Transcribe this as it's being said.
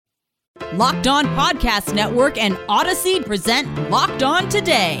Locked On Podcast Network and Odyssey present Locked On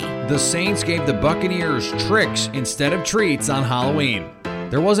Today. The Saints gave the Buccaneers tricks instead of treats on Halloween.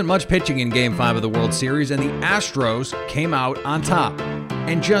 There wasn't much pitching in Game 5 of the World Series, and the Astros came out on top.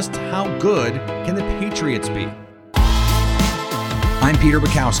 And just how good can the Patriots be? I'm Peter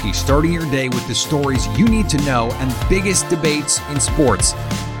Bukowski, starting your day with the stories you need to know and the biggest debates in sports.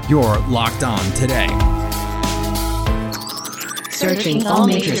 You're Locked On Today. Searching all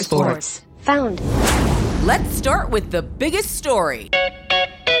major sports. Found. Let's start with the biggest story.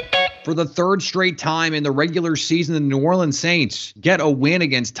 For the third straight time in the regular season, the New Orleans Saints get a win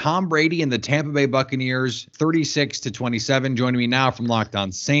against Tom Brady and the Tampa Bay Buccaneers, 36-27. Joining me now from Locked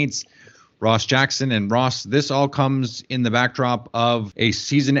On Saints, Ross Jackson. And Ross, this all comes in the backdrop of a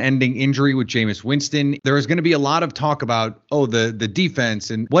season-ending injury with Jameis Winston. There is going to be a lot of talk about, the defense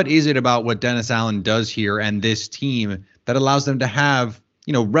and what is it about what Dennis Allen does here and this team that allows them to have,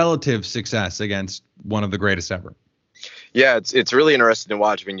 relative success against one of the greatest ever. Yeah, it's really interesting to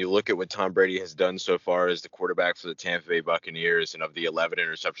watch. I mean, you look at what Tom Brady has done so far as the quarterback for the Tampa Bay Buccaneers, and of the 11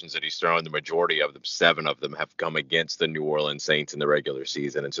 interceptions that he's thrown, the majority of them, 7 of them, have come against the New Orleans Saints in the regular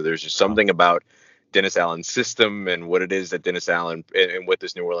season. And so there's just something about Dennis Allen's system and what it is that Dennis Allen and what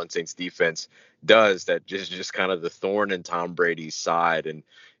this New Orleans Saints defense does that just kind of the thorn in Tom Brady's side. And,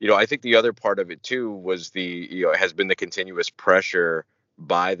 I think the other part of it, too, was has been the continuous pressure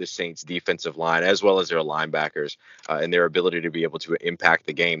by the Saints defensive line, as well as their linebackers, and their ability to be able to impact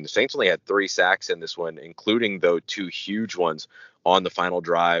the game. The Saints only had 3 sacks in this one, including, though, 2 huge ones on the final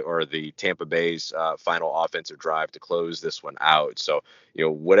drive, or the Tampa Bay's final offensive drive to close this one out. So,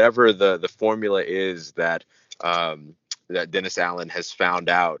 whatever the formula is that that Dennis Allen has found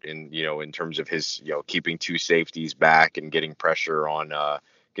out in terms of his, keeping 2 safeties back and getting pressure on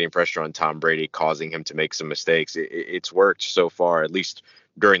Tom Brady, causing him to make some mistakes. It's worked so far, at least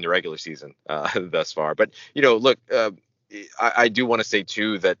during the regular season thus far. But, look, I do want to say,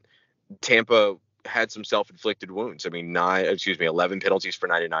 too, that Tampa had some self-inflicted wounds. I mean, 11 penalties for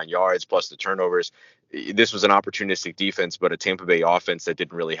 99 yards plus the turnovers. This was an opportunistic defense, but a Tampa Bay offense that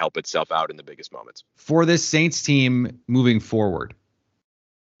didn't really help itself out in the biggest moments. For this Saints team moving forward,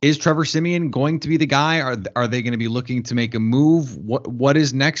 is Trevor Siemian going to be the guy? Are they going to be looking to make a move? What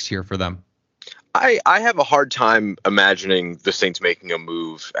is next here for them? I have a hard time imagining the Saints making a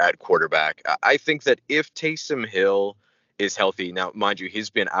move at quarterback. I think that if Taysom Hill is healthy, now mind you, he's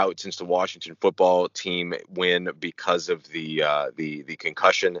been out since the Washington football team win because of the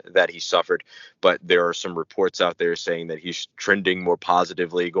concussion that he suffered. But there are some reports out there saying that he's trending more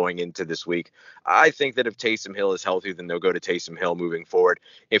positively going into this week. I think that if Taysom Hill is healthy, then they'll go to Taysom Hill moving forward.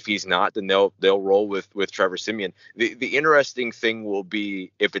 If he's not, then they'll roll with Trevor Siemian. The interesting thing will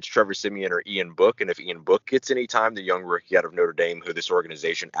be if it's Trevor Siemian or Ian Book, and if Ian Book gets any time, the young rookie out of Notre Dame, who this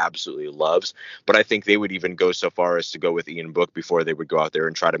organization absolutely loves. But I think they would even go so far as to go with Ian Book before they would go out there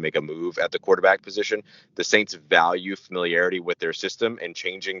and try to make a move at the quarterback position. The Saints value familiarity with their system, and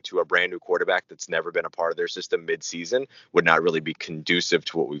changing to a brand new quarterback that's never been a part of their system mid-season would not really be conducive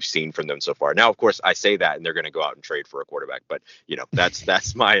to what we've seen from them so far. Now, of course, I say that and they're going to go out and trade for a quarterback, but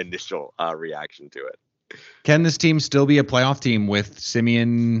that's my initial reaction to it. Can this team still be a playoff team with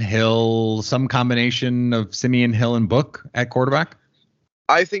Siemian, Hill, some combination of Siemian, Hill, and Book at quarterback?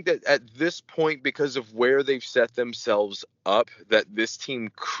 I think that at this point, because of where they've set themselves up, that this team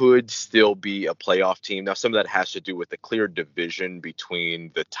could still be a playoff team. Now, some of that has to do with the clear division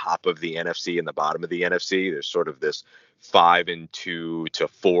between the top of the NFC and the bottom of the NFC. There's sort of this 5-2 to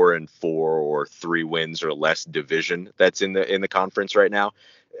 4-4 or 3 wins or less division that's in the conference right now.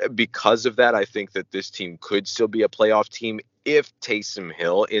 Because of that, I think that this team could still be a playoff team if Taysom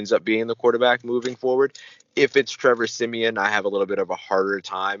Hill ends up being the quarterback moving forward. If it's Trevor Siemian, I have a little bit of a harder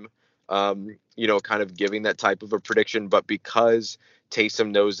time, kind of giving that type of a prediction. But because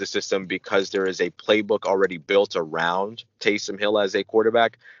Taysom knows the system, because there is a playbook already built around Taysom Hill as a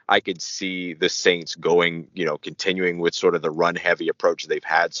quarterback, I could see the Saints going, continuing with sort of the run-heavy approach they've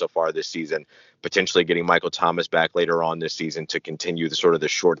had so far this season, potentially getting Michael Thomas back later on this season to continue the sort of the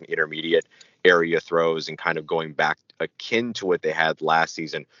short and intermediate area throws, and kind of going back akin to what they had last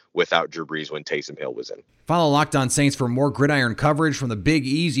season without Drew Brees when Taysom Hill was in. Follow Locked On Saints for more gridiron coverage from the Big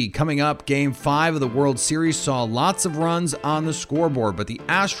Easy. Coming up, Game 5 of the World Series saw lots of runs on the scoreboard, but the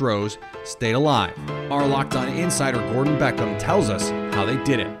Astros stayed alive. Our Locked On insider Gordon Beckham tells us how they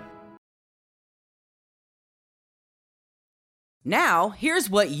did it. Now, here's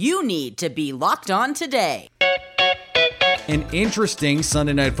what you need to be locked on today. An interesting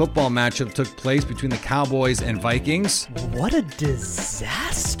Sunday Night Football matchup took place between the Cowboys and Vikings. What a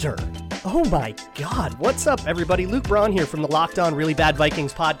disaster. Oh my God. What's up, everybody? Luke Braun here from the Locked On Really Bad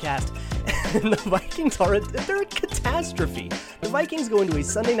Vikings podcast. And the Vikings they're a catastrophe. The Vikings go into a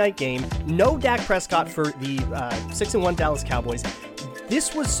Sunday night game, no Dak Prescott for the 6-1 Dallas Cowboys.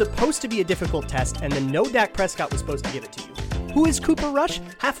 This was supposed to be a difficult test, and then no Dak Prescott was supposed to give it to you. Who is Cooper Rush?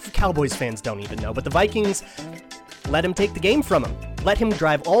 Half of Cowboys fans don't even know, but the Vikings let him take the game from him. Let him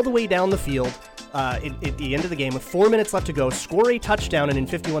drive all the way down the field at the end of the game with 4 minutes left to go, score a touchdown, and in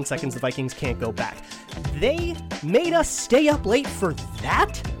 51 seconds, the Vikings can't go back. They made us stay up late for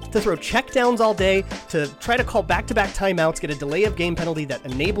that? To throw checkdowns all day, to try to call back-to-back timeouts, get a delay of game penalty that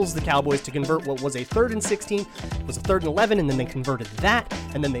enables the Cowboys to convert what was a 3rd and 16, was a 3rd and 11, and then they converted that,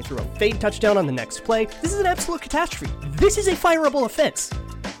 and then they threw a fade touchdown on the next play. This is an absolute catastrophe. This is a fireable offense.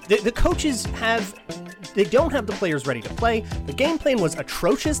 The coaches they don't have the players ready to play. The game plan was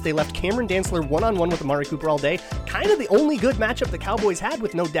atrocious. They left Cameron Dantzler one-on-one with Amari Cooper all day. Kind of the only good matchup the Cowboys had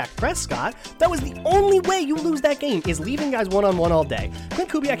with no Dak Prescott. That was the only way you lose that game, is leaving guys one-on-one all day. Clint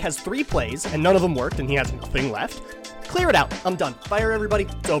Kubiak has 3 plays, and none of them worked, and he has nothing left. Clear it out. I'm done. Fire everybody.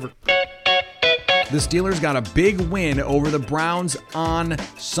 It's over. The Steelers got a big win over the Browns on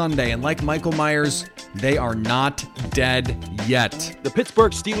Sunday, and like Michael Myers, they are not dead yet. The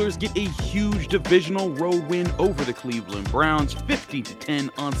Pittsburgh Steelers get a huge divisional road win over the Cleveland Browns, 15-10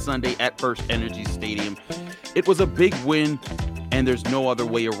 on Sunday at First Energy Stadium. It was a big win, and there's no other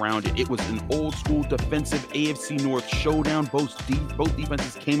way around it. It was an old-school defensive AFC North showdown. Both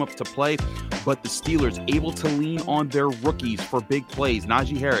defenses came up to play, but the Steelers able to lean on their rookies for big plays.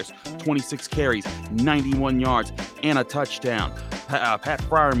 Najee Harris, 26 carries, 91 yards, and a touchdown. Pat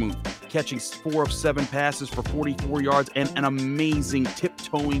Freiermuth catching 4 of 7 passes for 44 yards and an amazing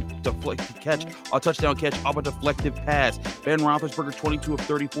tiptoeing touchdown catch off a deflected pass. Ben Roethlisberger, 22 of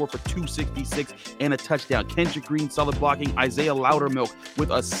 34 for 266 and a touchdown. Kendrick Green, solid blocking. Isaiah Loudermilk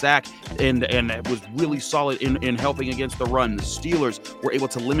with a sack and was really solid in helping against the run. The Steelers were able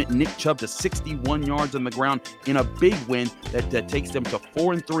to limit Nick Chubb to 61 yards on the ground in a big win that takes them to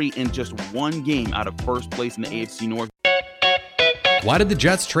 4-3 in just one game out of first place in the AFC North. Why did the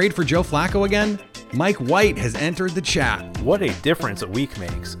Jets trade for Joe Flacco again? Mike White has entered the chat. What a difference a week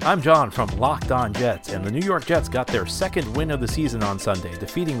makes. I'm John from Locked On Jets, and the New York Jets got their second win of the season on Sunday,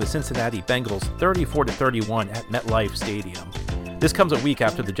 defeating the Cincinnati Bengals 34-31 at MetLife Stadium. This comes a week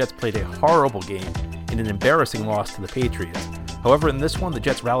after the Jets played a horrible game in an embarrassing loss to the Patriots. However, in this one, the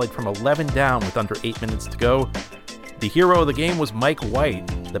Jets rallied from 11 down with under 8 minutes to go. The hero of the game was Mike White.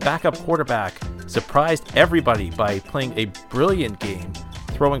 The backup quarterback surprised everybody by playing a brilliant game,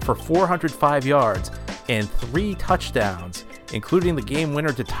 throwing for 405 yards and 3 touchdowns, including the game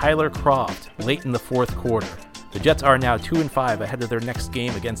winner to Tyler Kroft late in the fourth quarter. The Jets are now 2-5 ahead of their next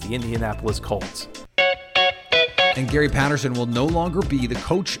game against the Indianapolis Colts. And Gary Patterson will no longer be the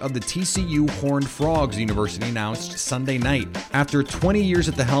coach of the TCU Horned Frogs, University announced Sunday night. After 20 years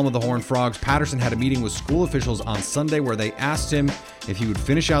at the helm of the Horned Frogs, Patterson had a meeting with school officials on Sunday where they asked him if he would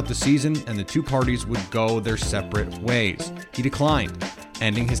finish out the season and the two parties would go their separate ways. He declined,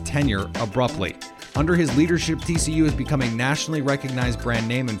 ending his tenure abruptly. Under his leadership, TCU has become a nationally recognized brand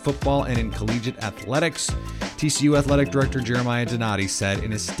name in football and in collegiate athletics, TCU Athletic Director Jeremiah Donati said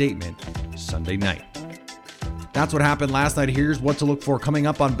in a statement Sunday night. That's what happened last night. Here's what to look for coming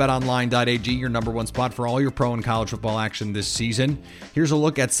up on betonline.ag, your number one spot for all your pro and college football action this season. Here's a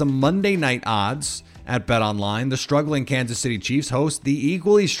look at some Monday night odds at BetOnline. The struggling Kansas City Chiefs host the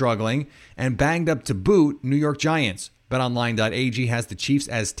equally struggling and banged up to boot New York Giants. BetOnline.ag has the Chiefs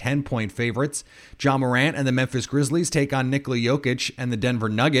as 10-point favorites. Ja Morant and the Memphis Grizzlies take on Nikola Jokic and the Denver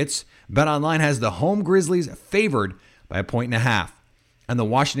Nuggets. BetOnline has the home Grizzlies favored by 1.5. And the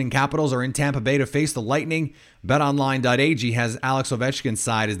Washington Capitals are in Tampa Bay to face the Lightning. BetOnline.ag has Alex Ovechkin's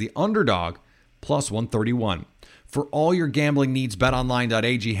side as the underdog, plus 131. For all your gambling needs,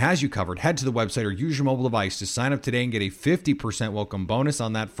 BetOnline.ag has you covered. Head to the website or use your mobile device to sign up today and get a 50% welcome bonus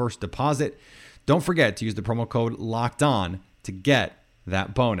on that first deposit. Don't forget to use the promo code LOCKEDON to get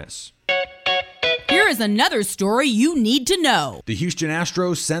that bonus. Here is another story you need to know. The Houston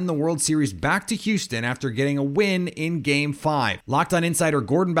Astros send the World Series back to Houston after getting a win in Game 5. Locked On insider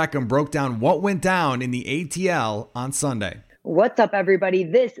Gordon Beckham broke down what went down in the ATL on Sunday. What's up, everybody?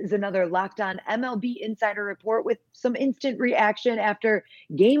 This is another Locked On MLB Insider Report with some instant reaction after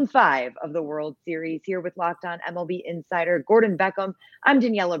Game 5 of the World Series. Here with Locked On MLB Insider Gordon Beckham. I'm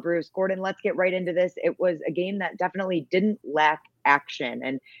Daniela Bruce. Gordon, let's get right into this. It was a game that definitely didn't lack action,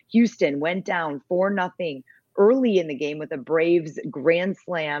 and Houston went down 4-0 early in the game with a Braves grand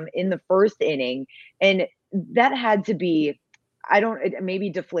slam in the first inning, and that had to be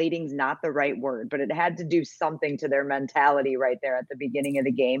maybe deflating's not the right word, but it had to do something to their mentality right there at the beginning of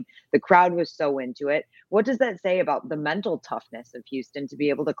the game. The crowd was so into it. What does that say about the mental toughness of Houston to be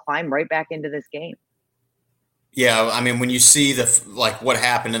able to climb right back into this game? Yeah, I mean, when you see what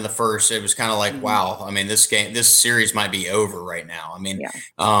happened in the first, it was kind of like, wow. I mean, this series might be over right now. I mean,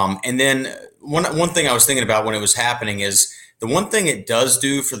 and then one thing I was thinking about when it was happening is the one thing it does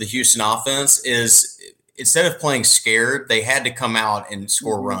do for the Houston offense is instead of playing scared, they had to come out and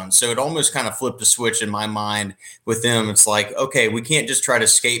score runs. So it almost kind of flipped a switch in my mind with them. It's like, okay, we can't just try to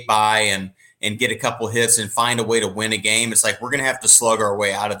skate by and get a couple hits and find a way to win a game. It's like, we're going to have to slug our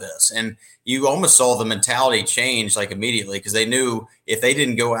way out of this. And you almost saw the mentality change like immediately, because they knew if they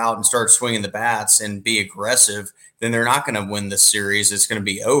didn't go out and start swinging the bats and be aggressive, then they're not going to win this series. It's going to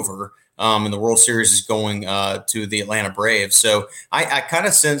be over. And the World Series is going to the Atlanta Braves. So I kind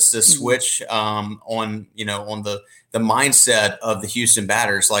of sense the switch on the mindset of the Houston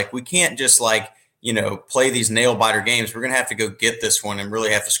batters. Like, we can't just play these nail biter games. We're going to have to go get this one and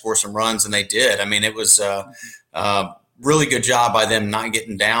really have to score some runs. And they did. I mean, it was really good job by them not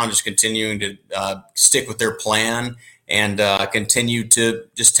getting down, just continuing to stick with their plan and continue to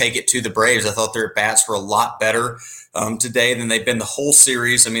just take it to the Braves. I thought their bats were a lot better today than they've been the whole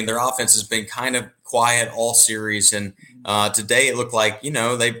series. I mean, their offense has been kind of quiet all series. And today it looked like,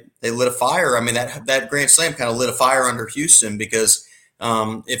 they lit a fire. I mean, that grand slam kind of lit a fire under Houston, because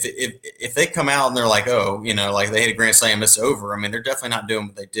if they come out and they're like, they hit a grand slam, it's over. I mean, they're definitely not doing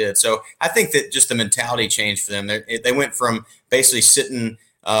what they did. So I think that just the mentality changed for them. They went from basically sitting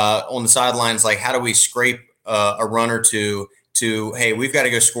on the sidelines, like, how do we scrape a run or two, to, hey, we've got to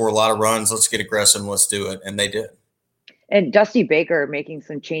go score a lot of runs. Let's get aggressive and let's do it. And they did. And Dusty Baker making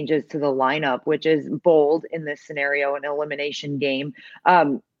some changes to the lineup, which is bold in this scenario, an elimination game.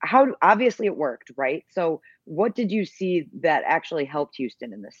 How obviously it worked, right? So what did you see that actually helped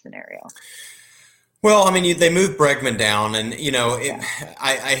Houston in this scenario? Well, I mean, they moved Bregman down, and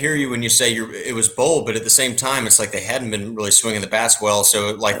I hear you when you say it was bold, but at the same time, it's like they hadn't been really swinging the bats well.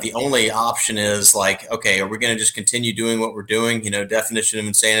 So, the only option is okay, are we going to just continue doing what we're doing? Definition of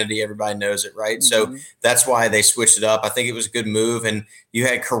insanity, everybody knows it, right? So that's why they switched it up. I think it was a good move, and you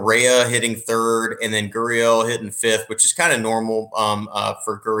had Correa hitting third, and then Gurriel hitting fifth, which is kind of normal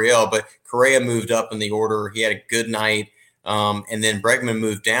for Gurriel, but Correa moved up in the order. He had a good night. And then Bregman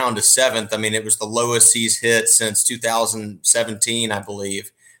moved down to seventh. I mean, it was the lowest he's hit since 2017, I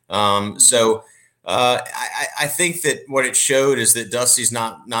believe. So I think that what it showed is that Dusty's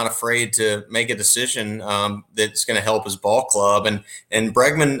not afraid to make a decision that's going to help his ball club. And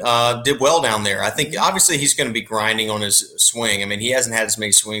Bregman did well down there. I think obviously he's going to be grinding on his swing. I mean, he hasn't had as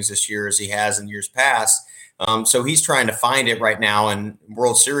many swings this year as he has in years past. So he's trying to find it right now. And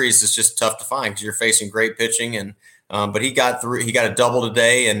World Series is just tough to find because you're facing great pitching. And but he got through. He got a double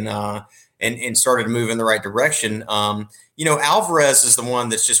today, and started to move in the right direction. Alvarez is the one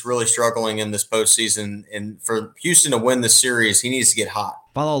that's just really struggling in this postseason. And for Houston to win this series, he needs to get hot.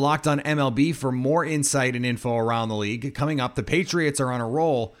 Follow Locked On MLB for more insight and info around the league. Coming up, the Patriots are on a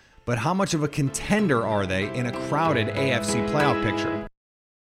roll, but how much of a contender are they in a crowded AFC playoff picture?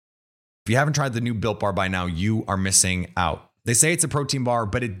 If you haven't tried the new Built Bar by now, you are missing out. They say it's a protein bar,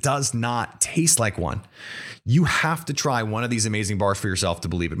 but it does not taste like one. You have to try one of these amazing bars for yourself to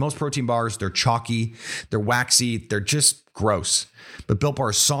believe it. Most protein bars, they're chalky, they're waxy, they're just gross. But Built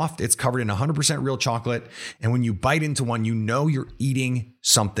Bar is soft, it's covered in 100% real chocolate, and when you bite into one, you know you're eating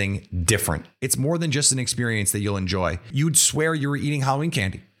something different. It's more than just an experience that you'll enjoy. You'd swear you were eating Halloween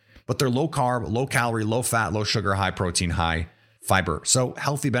candy, but they're low carb, low calorie, low fat, low sugar, high protein, high fiber. So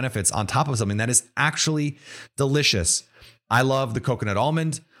healthy benefits on top of something that is actually delicious. I love the coconut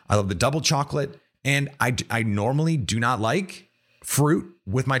almond. I love the double chocolate. And I normally do not like fruit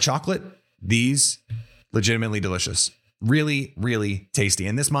with my chocolate. These legitimately delicious. Really, really tasty.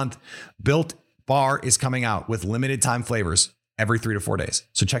 And this month, Built Bar is coming out with limited time flavors every 3 to 4 days.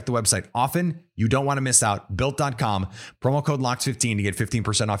 So check the website often. You don't want to miss out. Built.com. Promo code LOCKED15 to get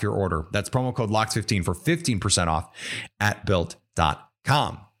 15% off your order. That's promo code LOCKED15 for 15% off at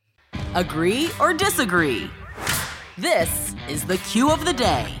Built.com. Agree or disagree? This is the cue of the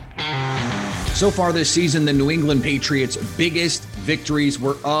day. So far this season, the New England Patriots' biggest victories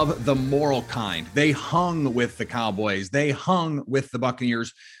were of the moral kind. They hung with the Cowboys. They hung with the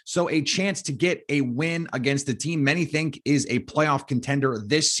Buccaneers. So a chance to get a win against a team many think is a playoff contender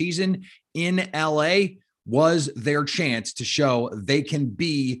this season in LA was their chance to show they can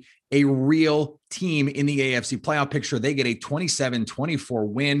be a real team in the AFC playoff picture. They get a 27-24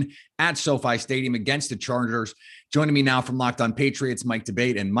 win at SoFi Stadium against the Chargers. Joining me now from Locked On Patriots, Mike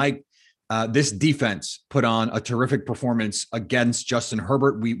Debate. And Mike, This defense put on a terrific performance against Justin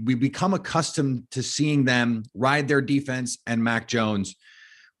Herbert. We become accustomed to seeing them ride their defense and Mac Jones.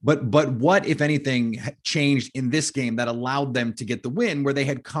 But what, if anything, changed in this game that allowed them to get the win where they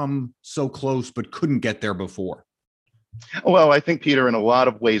had come so close but couldn't get there before? Well, I think, Peter, in a lot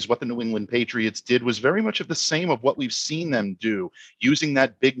of ways, what the New England Patriots did was very much of the same of what we've seen them do, using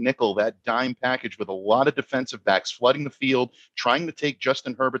that big nickel, that dime package with a lot of defensive backs flooding the field, trying to take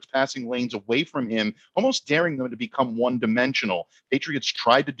Justin Herbert's passing lanes away from him, almost daring them to become one-dimensional. Patriots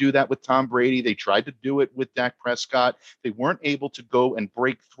tried to do that with Tom Brady. They tried to do it with Dak Prescott. They weren't able to go and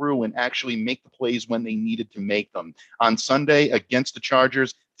break through and actually make the plays when they needed to make them. On Sunday against the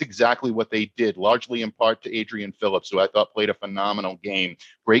Chargers, exactly what they did, largely in part to Adrian Phillips, who I thought played a phenomenal game.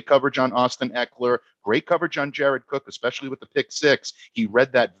 Great coverage on Austin Eckler, great coverage on Jared Cook, especially with the pick six. He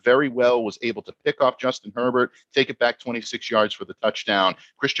read that very well, was able to pick off Justin Herbert, take it back 26 yards for the touchdown.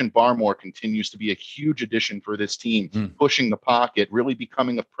 Christian Barmore continues to be a huge addition for this team, pushing the pocket, really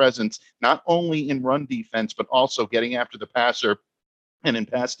becoming a presence, not only in run defense, but also getting after the passer and in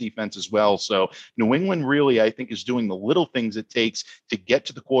pass defense as well. So New England really, I think, is doing the little things it takes to get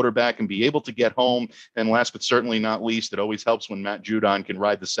to the quarterback and be able to get home. And last but certainly not least, it always helps when Matt Judon can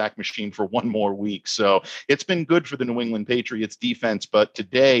ride the sack machine for one more week. So it's been good for the New England Patriots defense. But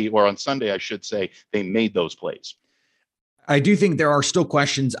today, or on Sunday, I should say, they made those plays. I do think there are still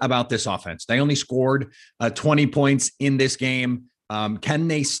questions about this offense. They only scored 20 points in this game. Can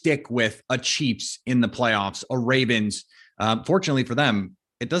they stick with a Chiefs in the playoffs, a Ravens? Fortunately for them,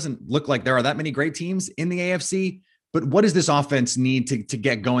 it doesn't look like there are that many great teams in the AFC, but what does this offense need to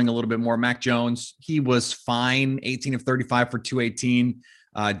get going a little bit more? Mac Jones, he was fine, 18 of 35 for 218,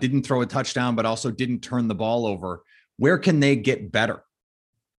 didn't throw a touchdown, but also didn't turn the ball over. Where can they get better?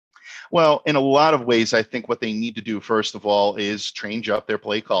 Well, in a lot of ways, I think what they need to do, first of all, is change up their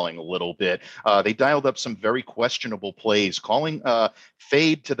play calling a little bit. They dialed up some very questionable plays, calling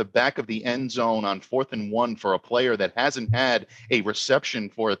fade to the back of the end zone on 4th and 1 for a player that hasn't had a reception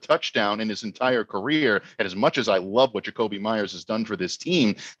for a touchdown in his entire career. And as much as I love what Jacoby Myers has done for this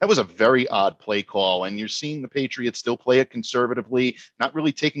team, that was a very odd play call. And you're seeing the Patriots still play it conservatively, not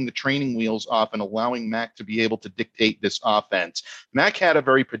really taking the training wheels off and allowing Mac to be able to dictate this offense. Mac had a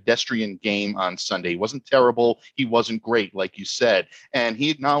very pedestrian game on Sunday. He wasn't terrible. He wasn't great, like you said. And he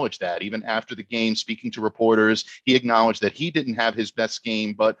acknowledged that even after the game, speaking to reporters, he acknowledged that he didn't have his best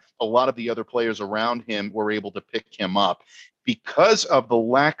game, but a lot of the other players around him were able to pick him up. Because of the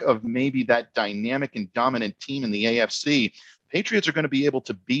lack of maybe that dynamic and dominant team in the AFC, Patriots are going to be able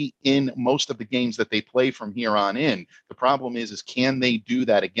to be in most of the games that they play from here on in. The problem is can they do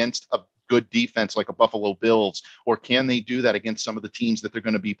that against a good defense like a Buffalo Bills, or can they do that against some of the teams that they're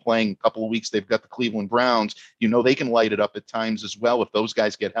going to be playing a couple of weeks? They've got the Cleveland Browns. You know, they can light it up at times as well if those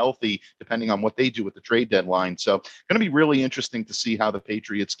guys get healthy, depending on what they do with the trade deadline. So going to be really interesting to see how the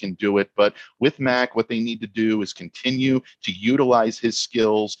Patriots can do it. But with Mac, what they need to do is continue to utilize his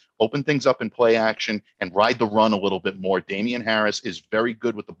skills, open things up in play action, and ride the run a little bit more. Damian Harris is very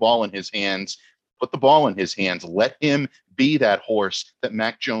good with the ball in his hands. Put the ball in his hands. Let him be that horse that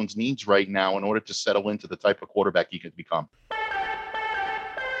Mac Jones needs right now in order to settle into the type of quarterback he could become.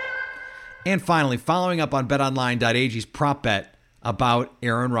 And finally, following up on BetOnline.ag's prop bet about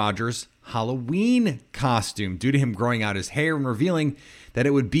Aaron Rodgers' Halloween costume, due to him growing out his hair and revealing that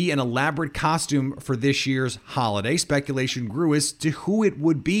it would be an elaborate costume for this year's holiday. Speculation grew as to who it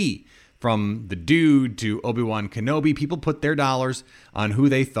would be. From the Dude to Obi-Wan Kenobi, people put their dollars on who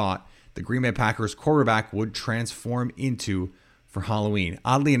they thought the Green Bay Packers quarterback would transform into for Halloween.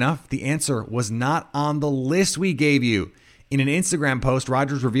 Oddly enough, the answer was not on the list we gave you. In an Instagram post,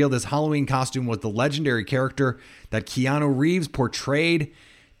 Rodgers revealed his Halloween costume was the legendary character that Keanu Reeves portrayed,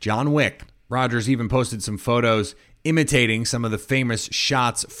 John Wick. Rodgers even posted some photos imitating some of the famous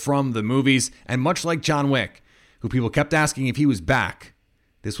shots from the movies. And much like John Wick, who people kept asking if he was back,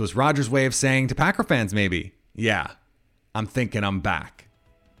 this was Rodgers' way of saying to Packer fans maybe, yeah, I'm thinking I'm back.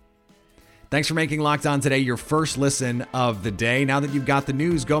 Thanks for making Locked On Today your first listen of the day. Now that you've got the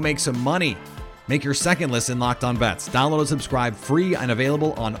news, go make some money. Make your second listen Locked On Bets. Download and subscribe free and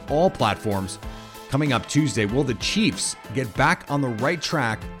available on all platforms. Coming up Tuesday, will the Chiefs get back on the right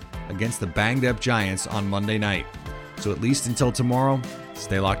track against the banged-up Giants on Monday night? So at least until tomorrow,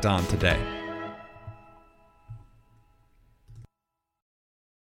 stay locked on today.